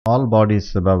All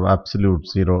bodies above absolute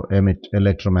zero emit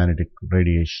electromagnetic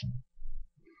radiation.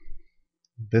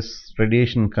 This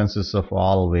radiation consists of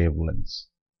all wavelengths.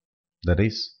 That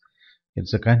is,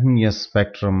 it's a continuous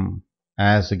spectrum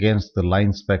as against the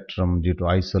line spectrum due to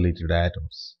isolated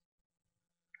atoms.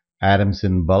 Atoms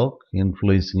in bulk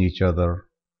influencing each other,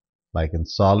 like in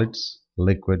solids,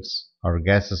 liquids, or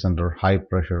gases under high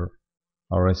pressure,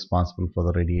 are responsible for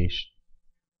the radiation.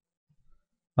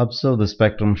 Observe the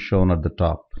spectrum shown at the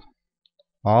top.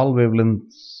 All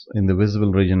wavelengths in the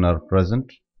visible region are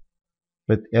present,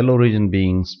 with yellow region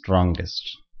being strongest.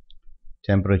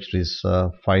 Temperature is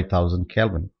 5000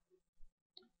 Kelvin.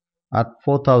 At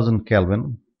 4000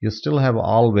 Kelvin, you still have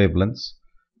all wavelengths,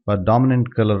 but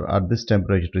dominant color at this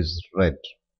temperature is red.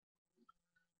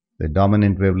 The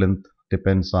dominant wavelength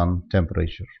depends on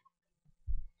temperature.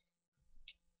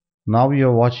 Now you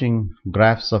are watching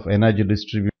graphs of energy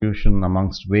distribution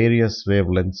amongst various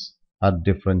wavelengths at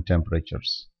different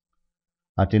temperatures.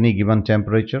 At any given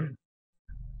temperature,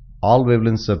 all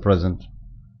wavelengths are present,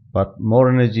 but more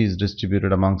energy is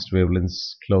distributed amongst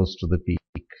wavelengths close to the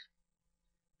peak.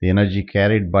 The energy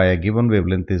carried by a given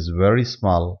wavelength is very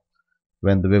small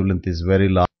when the wavelength is very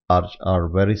large or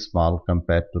very small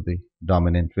compared to the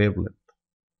dominant wavelength.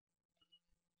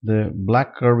 The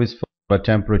black curve is for a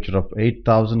temperature of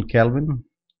 8000 Kelvin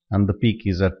and the peak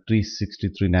is at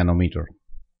 363 nanometer.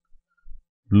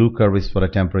 Blue curve is for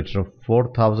a temperature of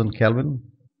 4000 Kelvin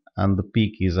and the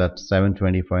peak is at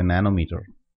 725 nanometer.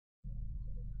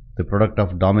 The product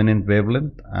of dominant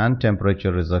wavelength and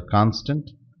temperature is a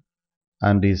constant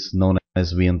and is known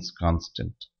as Wien's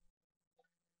constant.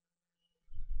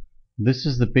 This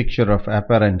is the picture of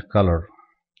apparent color.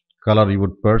 Color you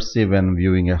would perceive when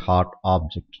viewing a hot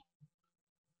object.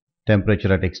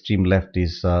 Temperature at extreme left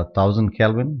is 1000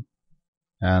 Kelvin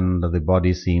and the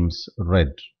body seems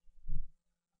red.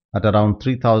 At around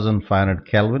 3500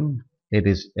 Kelvin, it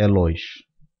is yellowish.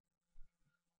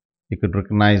 You could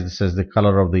recognize this as the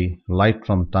color of the light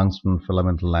from tungsten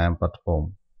filament lamp at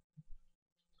home.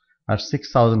 At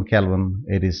 6000 Kelvin,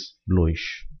 it is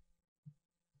bluish.